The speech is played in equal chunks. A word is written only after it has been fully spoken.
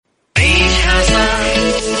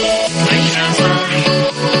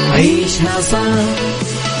عيشها صح،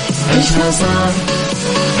 عيشها صح،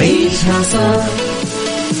 عيشها صح،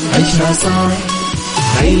 عيشها صح،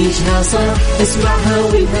 عيشها صح، اسمعها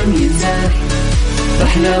والهم ينزاح،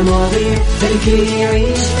 أحلى مواضيع الكل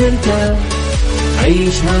يعيش ترتاح،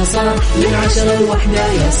 عيشها صح من 10 ل1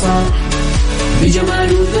 يا صاح،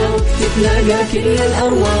 بجمال وذوق تتلاقى كل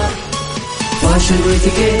الأرواح، فاشل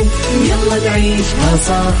واتيكيت يلا نعيشها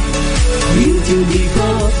صح، بيوتي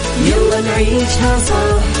وديكور يلا نعيشها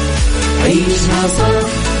صح، عيشها صح،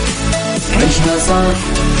 عيشها صح،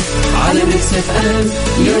 على ميكس اف ام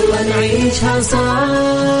يلا نعيشها صح.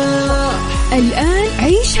 الآن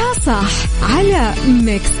عيشها صح على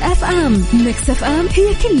ميكس اف ام. ميكس اف ام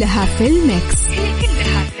هي كلها في الميكس، هي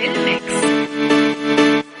كلها في الميكس.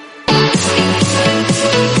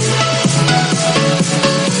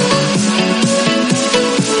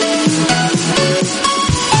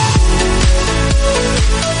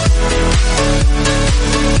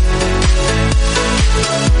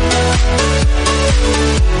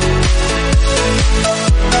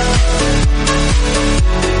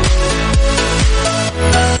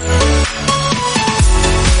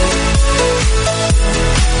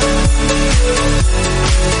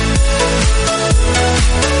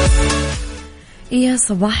 يا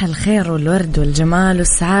صباح الخير والورد والجمال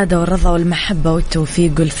والسعادة والرضا والمحبة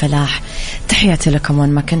والتوفيق والفلاح. تحياتي لكم وين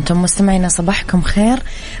ما كنتم مستمعين، صباحكم خير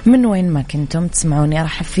من وين ما كنتم تسمعوني.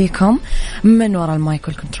 أرحب فيكم من وراء المايك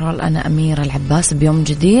والكنترول، أنا أميرة العباس بيوم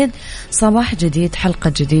جديد، صباح جديد،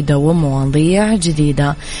 حلقة جديدة ومواضيع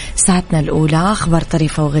جديدة. ساعتنا الأولى أخبار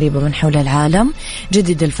طريفة وغريبة من حول العالم،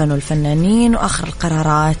 جديد الفن والفنانين وآخر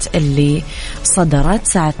القرارات اللي صدرت.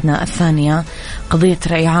 ساعتنا الثانية قضية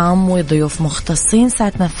رأي عام وضيوف مختصين.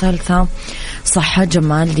 ساعتنا الثالثة صحة،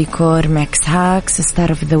 جمال، ديكور، ميكس هاكس، ستار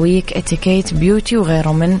اوف ذا ويك، اتيكيت، بيوتي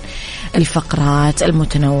وغيره من الفقرات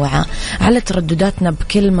المتنوعة. على تردداتنا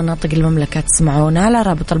بكل مناطق المملكة تسمعونا على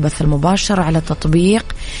رابط البث المباشر على تطبيق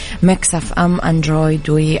ميكس اف ام اندرويد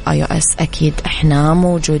واي او اس. اكيد احنا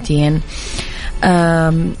موجودين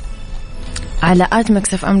على آت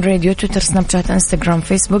ميكس اف ام راديو، تويتر، سناب شات، انستغرام،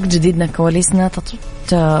 فيسبوك. جديدنا، كواليسنا،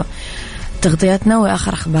 تغطياتنا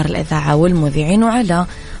وآخر أخبار الإذاعة والمذيعين، وعلى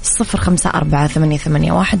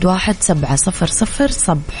 0548811700.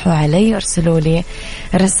 صبحوا علي، ارسلوا لي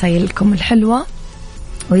رسائلكم الحلوة،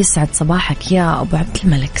 ويسعد صباحك يا أبو عبد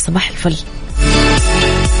الملك. صباح الفل.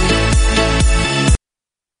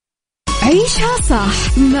 عيشها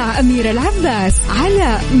صح مع أميرة العباس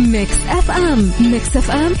على ميكس اف ام. ميكس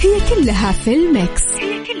اف ام هي كلها في الميكس،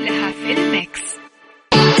 هي كلها في الميكس.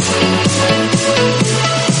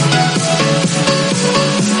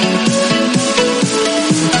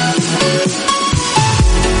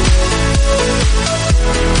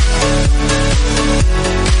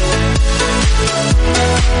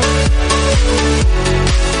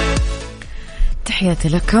 تحياتي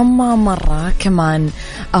لكم مرة كمان.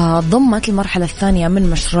 ضمت المرحلة الثانية من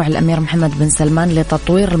مشروع الأمير محمد بن سلمان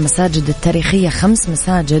لتطوير المساجد التاريخية 5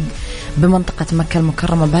 مساجد بمنطقة مكة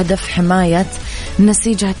المكرمة بهدف حماية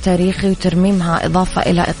نسيجها التاريخي وترميمها، إضافة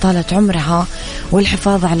إلى إطالة عمرها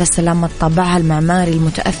والحفاظ على سلامة طابعها المعماري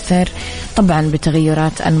المتأثر طبعا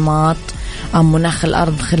بتغيرات أنماط مناخ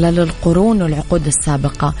الأرض خلال القرون والعقود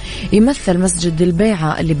السابقة. يمثل مسجد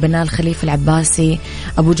البيعة اللي بناه الخليفة العباسي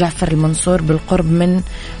أبو جعفر المنصور بالقرب من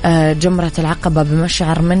جمرة العقبة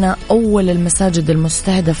بمشعر منى أول المساجد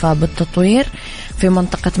المستهدفة بالتطوير في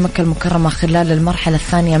منطقة مكة المكرمة خلال المرحلة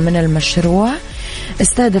الثانية من المشروع.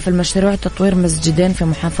 استهدف المشروع تطوير مسجدين في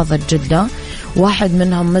محافظة جدة، واحد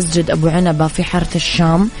منهم مسجد أبو عنبة في حارة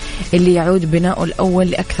الشام اللي يعود بناؤه الأول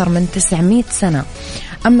لأكثر من 900 سنة.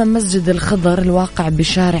 أما مسجد الخضر الواقع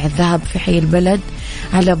بشارع الذهب في حي البلد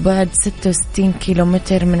على بعد 66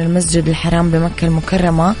 كيلومتر من المسجد الحرام بمكة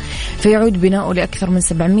المكرمة، فيعود بناؤه لأكثر من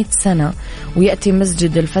 700 سنة. ويأتي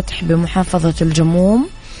مسجد الفتح بمحافظة الجموم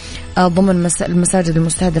ضمن المساجد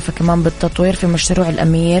المستهدفة كمان بالتطوير في مشروع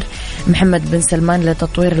الأمير محمد بن سلمان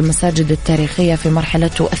لتطوير المساجد التاريخية في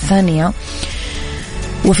مرحلته الثانية.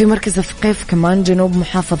 وفي مركز الثقيف كمان جنوب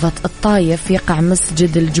محافظة الطايف يقع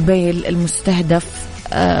مسجد الجبيل المستهدف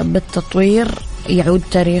بالتطوير، يعود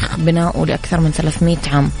تاريخ بناؤه لأكثر من 300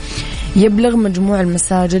 عام. يبلغ مجموع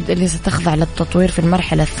المساجد اللي ستخضع للتطوير في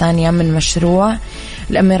المرحلة الثانية من مشروع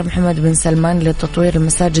الأمير محمد بن سلمان لتطوير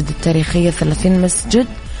المساجد التاريخية 30 مسجد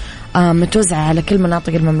متوزعة على كل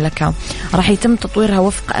مناطق المملكة. راح يتم تطويرها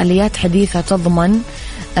وفق آليات حديثة تضمن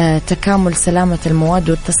تكامل سلامة المواد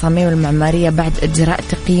والتصاميم المعمارية بعد إجراء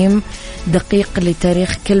تقييم دقيق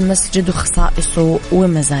لتاريخ كل مسجد وخصائصه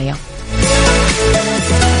ومزاياه.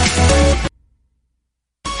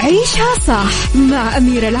 عيشها صح مع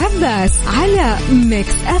أميرة العباس على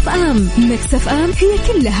ميكس أف أم. ميكس أف أم هي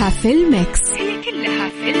كلها في الميكس.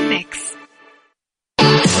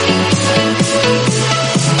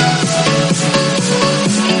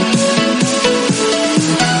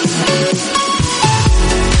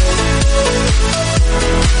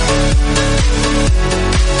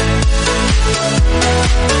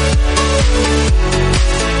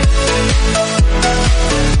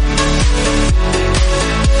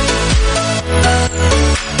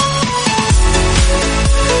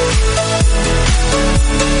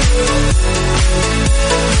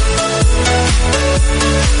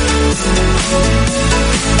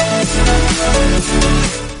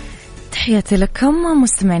 تحياتي لكم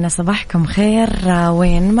مستمعينا، صباحكم خير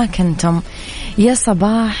وين ما كنتم. يا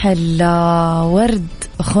صباح الورد.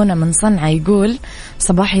 أخونا من صنعاء يقول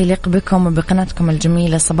صباح يليق بكم وبقناتكم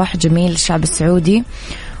الجميلة، صباح جميل الشعب السعودي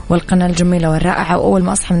والقناة الجميلة والرائعة، وأول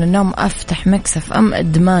ما أصحى من النوم أفتح ميكس أف أم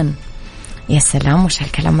إدمان. يا سلام وش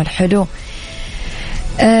هالكلام الحلو.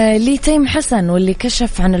 لي تيم حسن واللي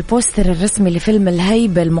كشف عن البوستر الرسمي لفيلم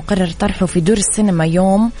الهيبة المقرر طرحه في دور السينما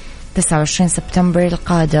يوم 29 سبتمبر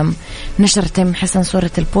القادم. نشر تيم حسن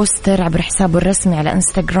صورة البوستر عبر حسابه الرسمي على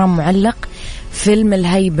انستغرام معلق فيلم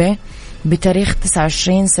الهيبة بتاريخ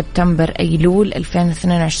 29 سبتمبر أيلول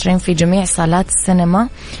 2022 في جميع صالات السينما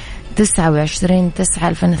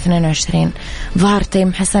 29/9/2022. ظهر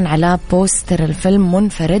تيم حسن على بوستر الفيلم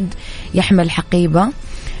منفرد يحمل حقيبة.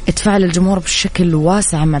 اتفاعل الجمهور بشكل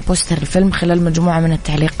واسع مع بوستر الفيلم خلال مجموعة من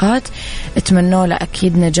التعليقات. اتمنوا له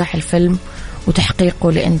أكيد نجاح الفيلم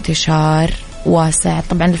وتحقيقه لانتشار واسع.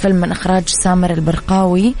 طبعا الفيلم من إخراج سامر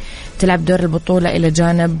البرقاوي، تلعب دور البطولة إلى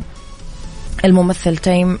جانب الممثل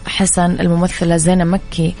تيم حسن الممثلة زينة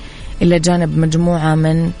مكي، إلى جانب مجموعة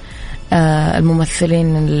من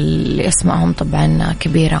الممثلين اللي اسمائهم طبعا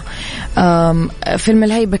كبيرة. فيلم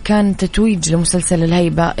الهيبة كان تتويج لمسلسل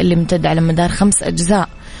الهيبة اللي امتد على مدار 5 أجزاء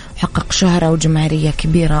وحقق شهرة وجماهيرية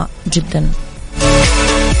كبيرة جدا.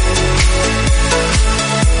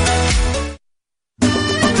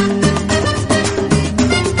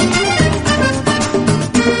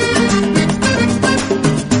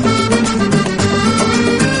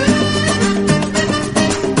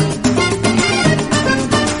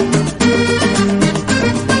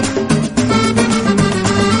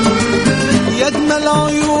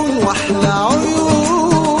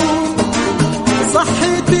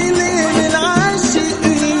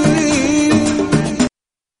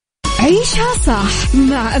 عيشها صح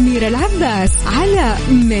مع أميرة العباس على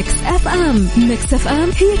ميكس أف أم. ميكس أف أم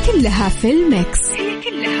هي كلها في الميكس.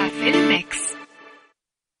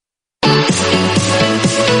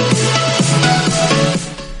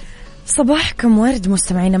 صباحكم ورد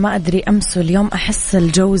مستمعينا. ما أدري أمسوا اليوم أحس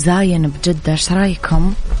الجو زاين بجدة، إيش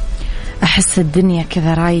رأيكم؟ أحس الدنيا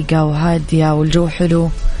كذا رايقة وهادية والجو حلو،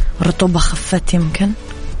 رطوبة خفت يمكن،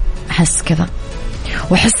 أحس كذا.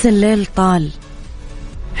 وأحس الليل طال،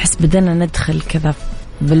 أحس بدنا ندخل كذا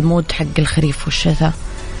بالمود حق الخريف والشتاء.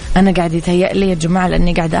 أنا قاعد يتهيأ لي يا جماعة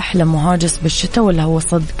لأني قاعد أحلم وهاجس بالشتاء ولا هو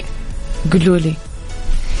صدق؟ قولوا لي.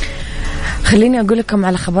 خليني أقول لكم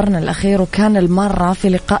على خبرنا الأخير. وكان المرة في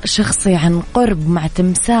لقاء شخصي عن قرب مع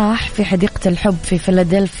تمساح في حديقة الحب في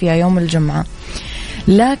فيلادلفيا يوم الجمعة،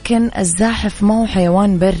 لكن الزاحف ما هو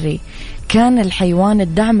حيوان بري، كان الحيوان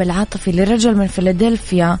الدعم العاطفي لرجل من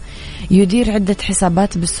فيلادلفيا يدير عدة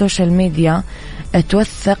حسابات بالسوشيال ميديا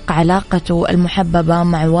توثق علاقته المحببة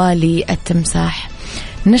مع والي التمساح.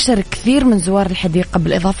 نشر كثير من زوار الحديقة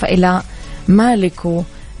بالإضافة إلى مالكه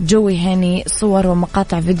جوي هاني صور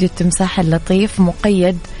ومقاطع فيديو التمساح اللطيف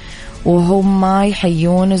مقيد وهم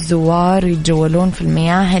يحيون الزوار ويتجولون في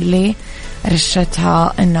المياه اللي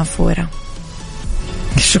رشتها النافورة.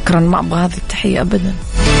 شكرا، ما أبغى هذه التحية أبدا.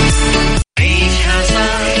 عيشها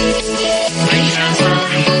صح، عيشها صح،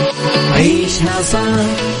 عيشها صح،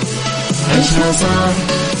 عيشها صح،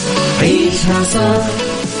 عيشها صح،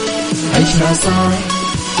 عيشها صح،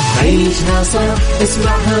 عيشها صح،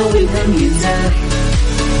 اسمعها والهم ينزاح،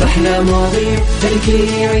 أحلى مواضيع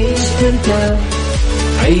الكل يعيش ترتاح.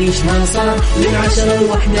 عيشها صح من 10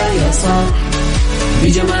 ل1 يا صاح،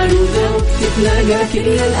 بجمال وذوق تتلاقى كل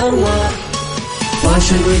الأرواح،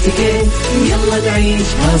 فاشل واتيكيت يلا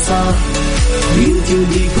نعيشها صح، بيوتي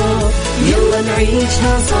وديكور يلا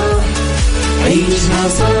نعيشها صح. عيشها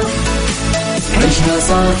صح، عيشها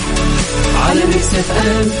صح، على ميكس اف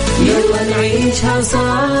ام يلا نعيشها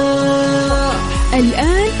صح.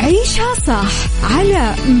 الآن عيشها صح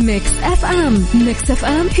على ميكس أف أم. ميكس أف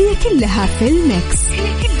أم هي كلها في الميكس.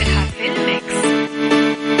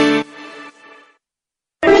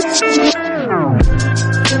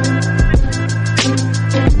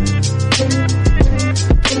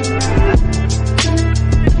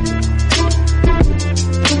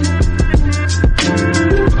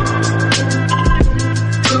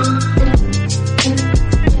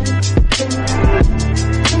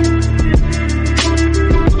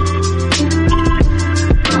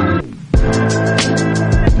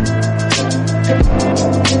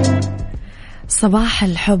 صباح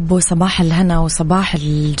الحب وصباح الهنا وصباح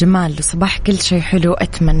الجمال وصباح كل شيء حلو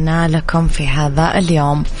أتمنى لكم في هذا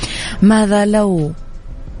اليوم. ماذا لو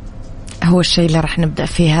هو الشيء اللي رح نبدأ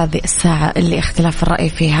فيه هذه الساعة اللي اختلاف الرأي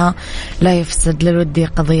فيها لا يفسد للودي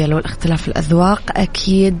قضية. لو الاختلاف الأذواق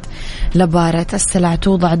أكيد لبارة السلع.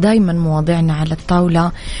 توضع دايما مواضيعنا على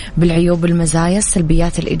الطاولة بالعيوب المزايا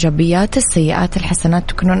السلبيات الإيجابيات السيئات الحسنات.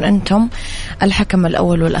 تكونون أنتم الحكم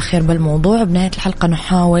الأول والأخير بالموضوع. بنهاية الحلقة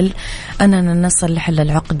نحاول أننا نصل لحل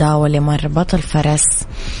العقدة ولمربط الفرس.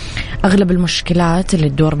 أغلب المشكلات اللي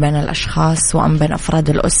تدور بين الأشخاص وأم بين أفراد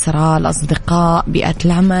الأسرة الأصدقاء بيئة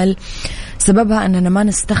العمل سببها أننا ما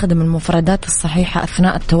نستخدم المفردات الصحيحة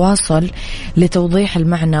أثناء التواصل لتوضيح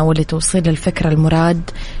المعنى ولتوصيل الفكرة المراد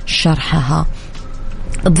شرحها.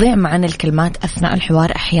 تضيع معنا الكلمات أثناء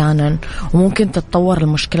الحوار أحيانا وممكن تتطور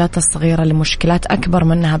المشكلات الصغيرة لمشكلات أكبر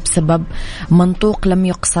منها بسبب منطوق لم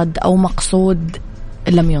يقصد أو مقصود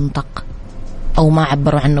لم ينطق أو ما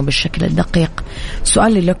عبروا عنه بالشكل الدقيق.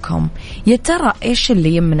 سؤالي لكم يا ترى إيش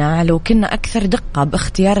اللي يمنع لو كنا أكثر دقة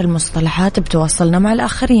باختيار المصطلحات بتواصلنا مع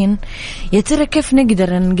الآخرين؟ يا ترى كيف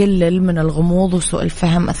نقدر نقلل من الغموض وسوء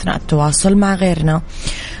الفهم أثناء التواصل مع غيرنا؟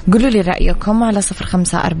 قولوا لي رأيكم على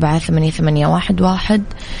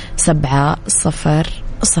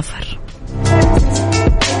 0548811700.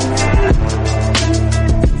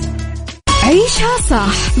 عيشها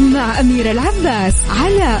صح مع أميرة العباس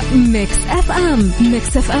على ميكس أف أم.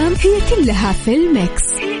 ميكس أف أم هي كلها في الميكس.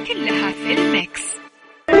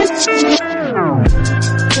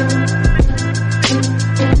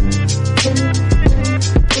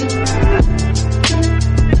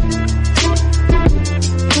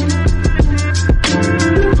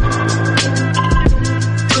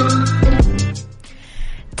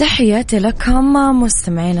 تحياتي لكم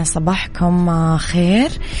مستمعينا صباحكم خير.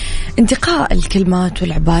 انتقاء الكلمات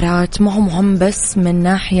والعبارات ما هو مهم بس من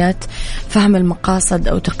ناحية فهم المقاصد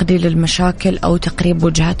أو تقليل المشاكل أو تقريب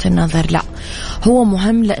وجهات النظر، لا هو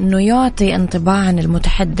مهم لأنه يعطي انطباع عن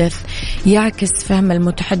المتحدث، يعكس فهم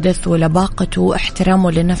المتحدث ولباقته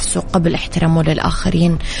واحترامه لنفسه قبل احترامه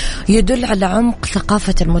للآخرين، يدل على عمق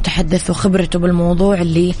ثقافة المتحدث وخبرته بالموضوع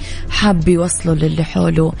اللي حاب يوصله للي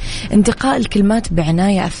حوله. انتقاء الكلمات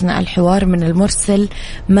بعناية أثناء الحوار من المرسل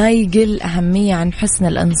ما يقل أهمية عن حسن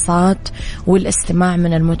الإنصات والاستماع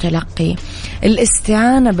من المتلقي.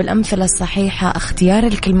 الاستعانة بالأمثلة الصحيحة، اختيار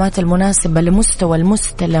الكلمات المناسبة لمستوى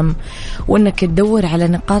المستلم، وأنك تدور على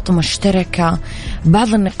نقاط مشتركة.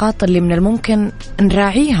 بعض النقاط اللي من الممكن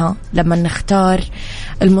نراعيها لما نختار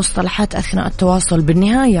المصطلحات أثناء التواصل.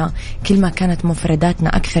 بالنهاية كل ما كانت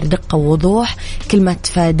مفرداتنا أكثر دقة ووضوح كل ما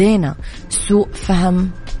تفادينا سوء فهم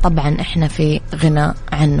طبعا إحنا في غنى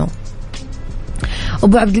عنه.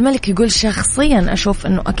 أبو عبد الملك يقول شخصيا أشوف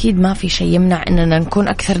أنه أكيد ما في شيء يمنع أننا نكون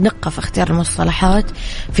أكثر دقة في اختيار المصطلحات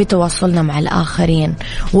في تواصلنا مع الآخرين.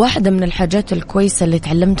 واحدة من الحاجات الكويسة اللي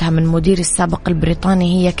تعلمتها من مديري السابق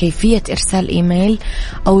البريطاني هي كيفية إرسال إيميل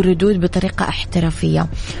أو ردود بطريقة احترافية.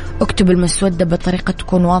 اكتب المسودة بطريقة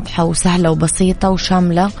تكون واضحة وسهلة وبسيطة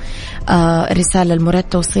وشاملة رسالة المراد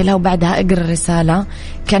توصيلها، وبعدها اقرأ الرسالة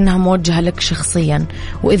كأنها موجهة لك شخصيا.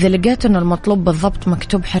 وإذا لقيت أن المطلوب بالضبط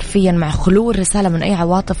مكتوب حرفيا مع خلو الرسالة من أي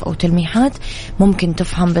عواطف أو تلميحات ممكن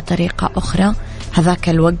تفهم بطريقة أخرى، هذاك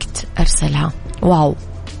الوقت أرسلها. واو،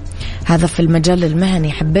 هذا في المجال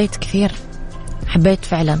المهني حبيت كثير، حبيت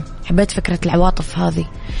فعلا، حبيت فكرة العواطف هذه.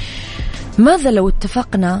 ماذا لو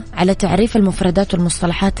اتفقنا على تعريف المفردات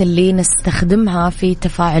والمصطلحات اللي نستخدمها في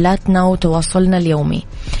تفاعلاتنا وتواصلنا اليومي؟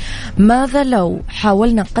 ماذا لو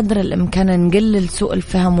حاولنا قدر الإمكان نقلل سوء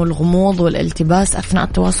الفهم والغموض والالتباس أثناء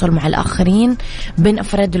التواصل مع الآخرين بين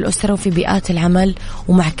أفراد الأسرة وفي بيئات العمل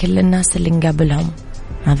ومع كل الناس اللي نقابلهم؟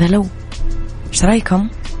 ماذا لو؟ إيش رأيكم؟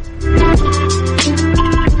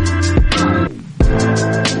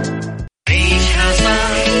 عيشها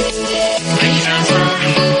صح، عيشها صح،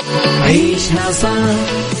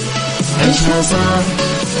 عيشها صح،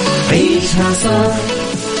 عيشها صح،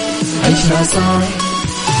 عيشها صح،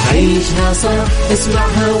 عيشها صح،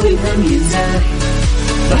 اسمعها والهم ينزاح،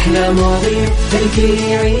 أحلى مواضيع الكل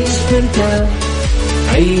يعيش ترتاح.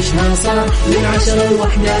 عيشها صح من 10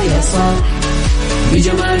 ل1 يا صاح،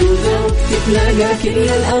 بجمال وذوق تتلاقى كل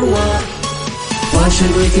الأرواح.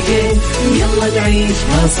 فاشل واتيكيت يلا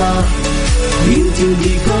نعيشها صح، بيوتي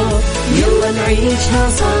وديكور يلا نعيشها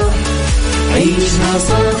صح. عيشها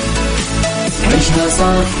صح، عيشها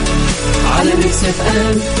صح، على ميكس اف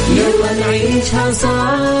ام يلا نعيشها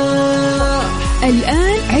صح.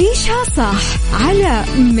 الآن عيشها صح على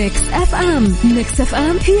ميكس أف أم. ميكس أف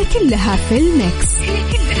أم هي كلها في الميكس.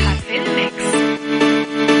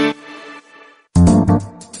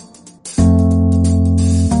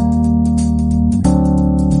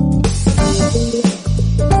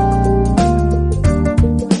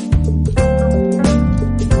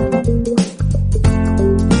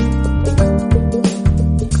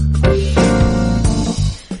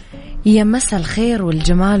 يا مساء الخير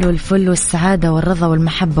والجمال والفل والسعادة والرضا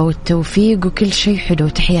والمحبة والتوفيق وكل شيء حلو.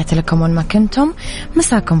 تحياتي لكم وين ما كنتم،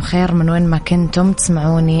 مساكم خير من وين ما كنتم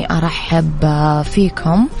تسمعوني. أرحب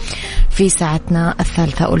فيكم في ساعتنا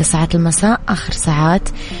الثالثة أولى ساعات المساء، آخر ساعات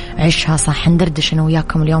عيشها صح. ندردش أنا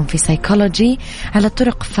وياكم اليوم في سايكولوجي على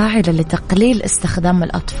طرق فاعلة لتقليل استخدام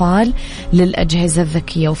الأطفال للأجهزة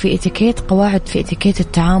الذكية، وفي اتيكيت قواعد في اتيكيت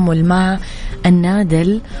التعامل مع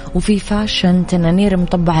النادل، وفي فاشن تنانير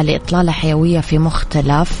مطبعة لإطلالة حيوية في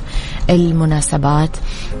مختلف المناسبات.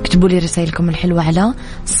 اكتبوا لي رسائلكم الحلوة على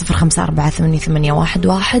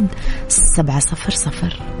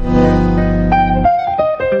 0548811700.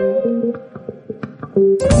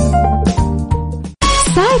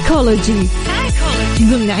 سايكولوجي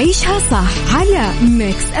ضمن عيشها صح على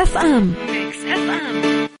ميكس اف ام.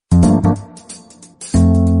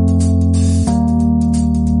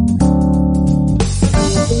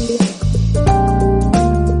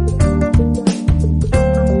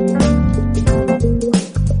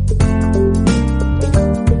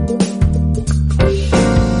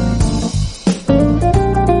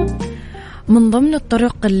 من ضمن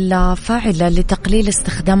الطرق الفاعلة لتقليل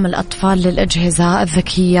استخدام الأطفال للأجهزة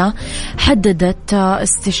الذكية، حددت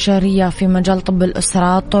استشارية في مجال طب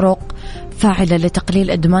الأسرة طرق فاعلة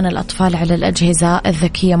لتقليل إدمان الأطفال على الأجهزة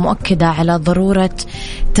الذكية، مؤكدة على ضرورة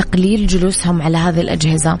تقليل جلوسهم على هذه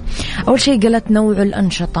الأجهزة. أول شيء قالت نوع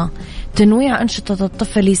الأنشطة، تنويع أنشطة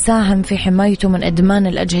الطفل يساهم في حمايته من إدمان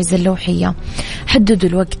الأجهزة اللوحية. حدد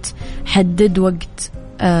الوقت، حدد وقت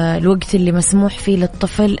الوقت اللي مسموح فيه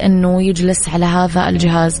للطفل أنه يجلس على هذا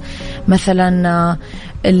الجهاز. مثلا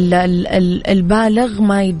البالغ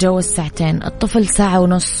ما يتجاوز ساعتين، الطفل ساعة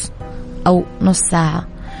ونص أو نص ساعة.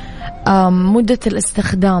 مدة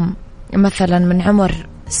الاستخدام مثلا من عمر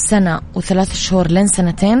 1 و3 شهور لين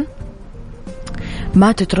 2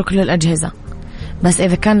 ما تترك له الأجهزة، بس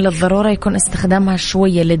إذا كان للضرورة يكون استخدامها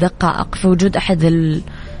شوية لدقائق في وجود أحد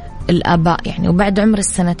الآباء يعني. وبعد عمر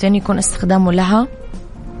 2 يكون استخدامه لها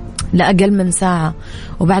لأقل من ساعة،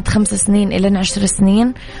 وبعد 5 سنين إلى 10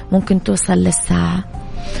 سنين ممكن توصل للساعة.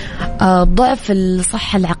 ضعف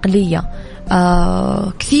الصحة العقلية،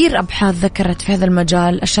 كثير أبحاث ذكرت في هذا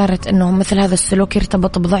المجال أشارت أنه مثل هذا السلوك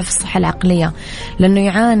يرتبط بضعف الصحة العقلية، لأنه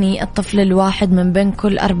يعاني الطفل الواحد من بين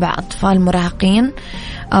كل 4 أطفال مراهقين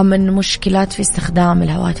من مشكلات في استخدام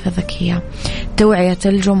الهواتف الذكية. توعية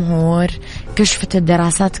الجمهور، كشفت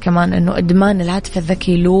الدراسات كمان أنه إدمان الهاتف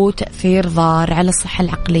الذكي له تأثير ضار على الصحة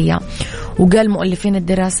العقلية. وقال مؤلفين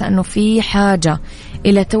الدراسة أنه في حاجة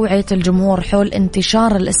إلى توعية الجمهور حول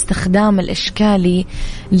انتشار الاستخدام الإشكالي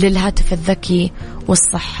للهاتف الذكي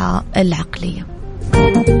والصحة العقلية.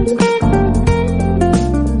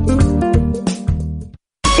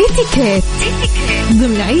 اتيكيت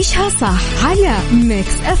ضمن عيشها صح على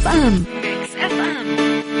ميكس اف ام.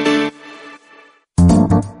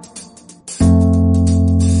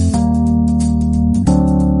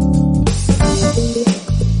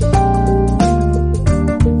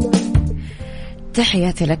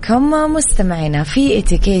 تحياتي لكم مستمعينا. في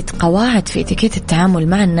اتيكيت قواعد في اتيكيت التعامل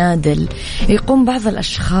مع النادل، يقوم بعض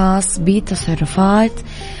الأشخاص بتصرفات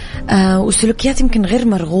وسلوكيات يمكن غير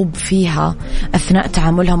مرغوب فيها أثناء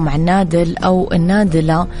تعاملهم مع النادل أو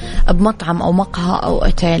النادلة بمطعم أو مقهى أو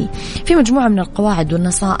أوتيل. في مجموعة من القواعد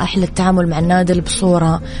والنصائح للتعامل مع النادل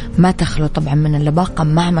بصورة ما تخلو طبعا من اللباقة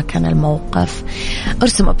مهما كان الموقف.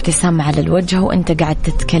 ارسم ابتسامة على الوجه وانت قاعد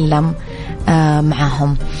تتكلم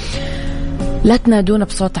معهم. لا تنادون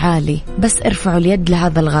بصوت عالي، بس ارفعوا اليد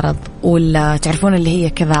لهذا الغرض. ولا تعرفون اللي هي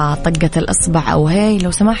كذا طقة الأصبع أو هاي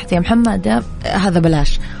لو سمحت يا محمد، هذا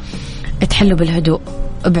بلاش. اتحلوا بالهدوء،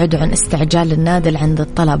 ابعدوا عن استعجال النادل عند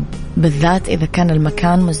الطلب، بالذات إذا كان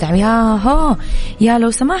المكان مزدحم. يا هو، يا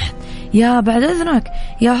لو سمحت، يا بعد إذنك،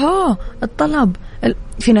 يا هو الطلب.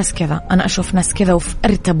 في ناس كذا، أنا أشوف ناس كذا وفي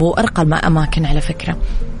أرقى الأماكن على فكرة.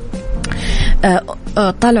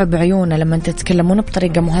 طالعوا بعيونه لما تتكلمون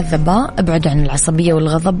بطريقة مهذبة. ابعدوا عن العصبية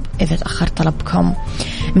والغضب إذا تأخر طلبكم.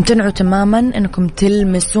 امتنعوا تماما أنكم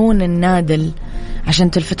تلمسون النادل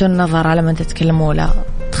عشان تلفتون النظر لما تتكلموا، لا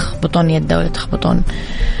تخبطون يده ولا تخبطون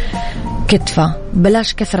كتفه.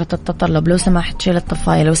 بلاش كثرة التطلب. لو سمحت شيل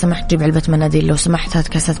الطفاية، لو سمحت جيب علبة مناديل، لو سمحت هات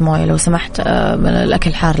كاسة موية، لو سمحت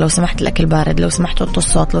الأكل حار، لو سمحت الأكل بارد، لو سمحت وطوا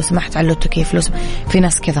الصوت، لو سمحت علوا التكييف. في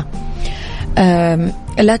ناس كذا.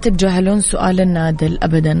 لا تتجاهلون سؤال النادل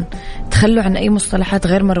أبدا. تخلوا عن أي مصطلحات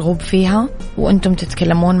غير مرغوب فيها وأنتم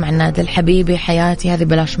تتكلمون مع النادل. حبيبي، حياتي، هذه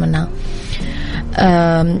بلاش منها.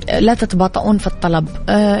 لا تتباطؤون في الطلب.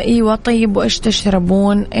 ايوه طيب وايش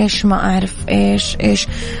تشربون، ايش ما اعرف ايش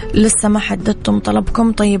لسه ما حددتم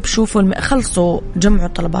طلبكم. طيب شوفوا خلصوا جمعوا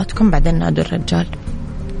طلباتكم بعدين نادوا الرجال.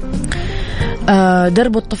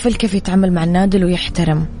 درب الطفل كيف يتعامل مع النادل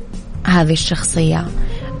ويحترم هذه الشخصية.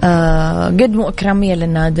 قدموا إكرامية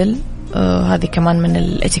للنادل، هذه كمان من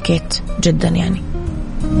الاتيكيت جدا يعني.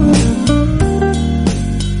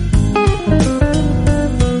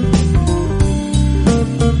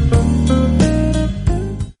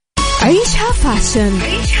 عيشها فاشن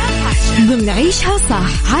ضمن عيشها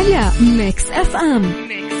صح على ميكس اف ام.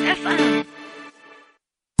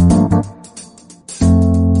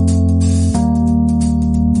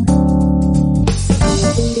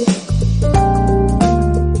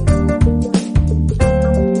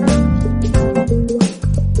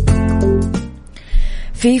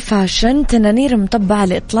 في فاشن تنانير مطبعة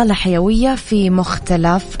لإطلالة حيوية في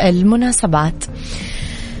مختلف المناسبات.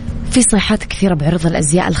 في صيحات كثيرة بعرض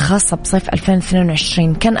الأزياء الخاصة بصيف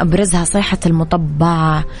 2022، كان أبرزها صيحة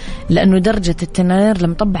المطبعة، لأنه درجة التنانير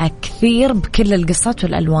المطبعة كثير بكل القصات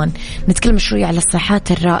والألوان. نتكلم شوية على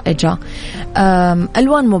الصيحات الرائجة،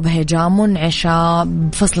 ألوان مبهجة منعشة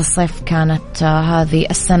بفصل الصيف كانت هذه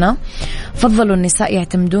السنة. فضلوا النساء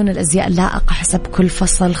يعتمدون الأزياء اللائقة حسب كل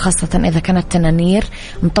فصل، خاصة إذا كانت تنانير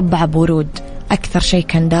مطبعة بورود، أكثر شيء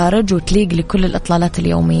كان دارج وتليق لكل الإطلالات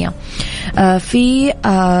اليومية. في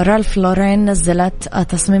رالف لورين نزلت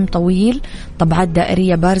تصميم طويل، طبعات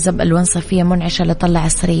دائرية بارزة بألوان صيفية منعشة لطلة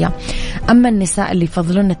عصرية. أما النساء اللي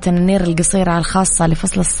يفضلون التنانير القصيرة الخاصة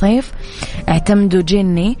لفصل الصيف اعتمدوا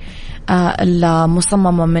جيني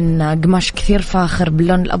المصممة من قماش كثير فاخر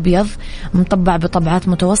باللون الأبيض، مطبع بطبعات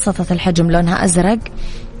متوسطة الحجم لونها أزرق.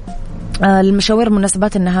 المشاوير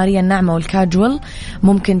المناسبات النهارية الناعمة والكاجوال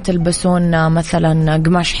ممكن تلبسون مثلا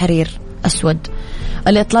قماش حرير أسود.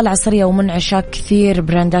 الإطلالة عصرية ومنعشة، كثير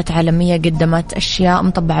براندات عالمية قدمت أشياء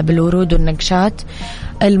مطبعة بالورود والنقشات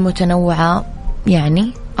المتنوعة،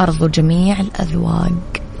 يعني أرضوا جميع الأذواق.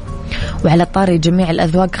 وعلى طاري جميع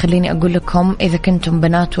الأذواق خليني أقول لكم إذا كنتم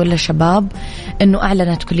بنات ولا شباب أنه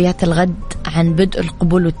أعلنت كليات الغد عن بدء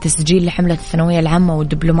القبول والتسجيل لحملة الثانوية العامة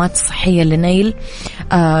والدبلومات الصحية لنيل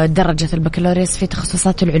درجة البكالوريوس في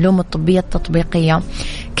تخصصات العلوم الطبية التطبيقية.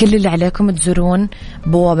 كل اللي عليكم تزورون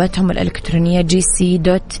بوابتهم الإلكترونية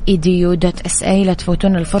gc.edu.sa لا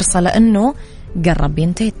تفوتون الفرصة، لأنه قرب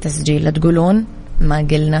ينتهي التسجيل. لا تقولون ما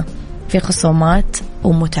قلنا، في خصومات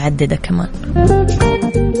ومتعددة كمان.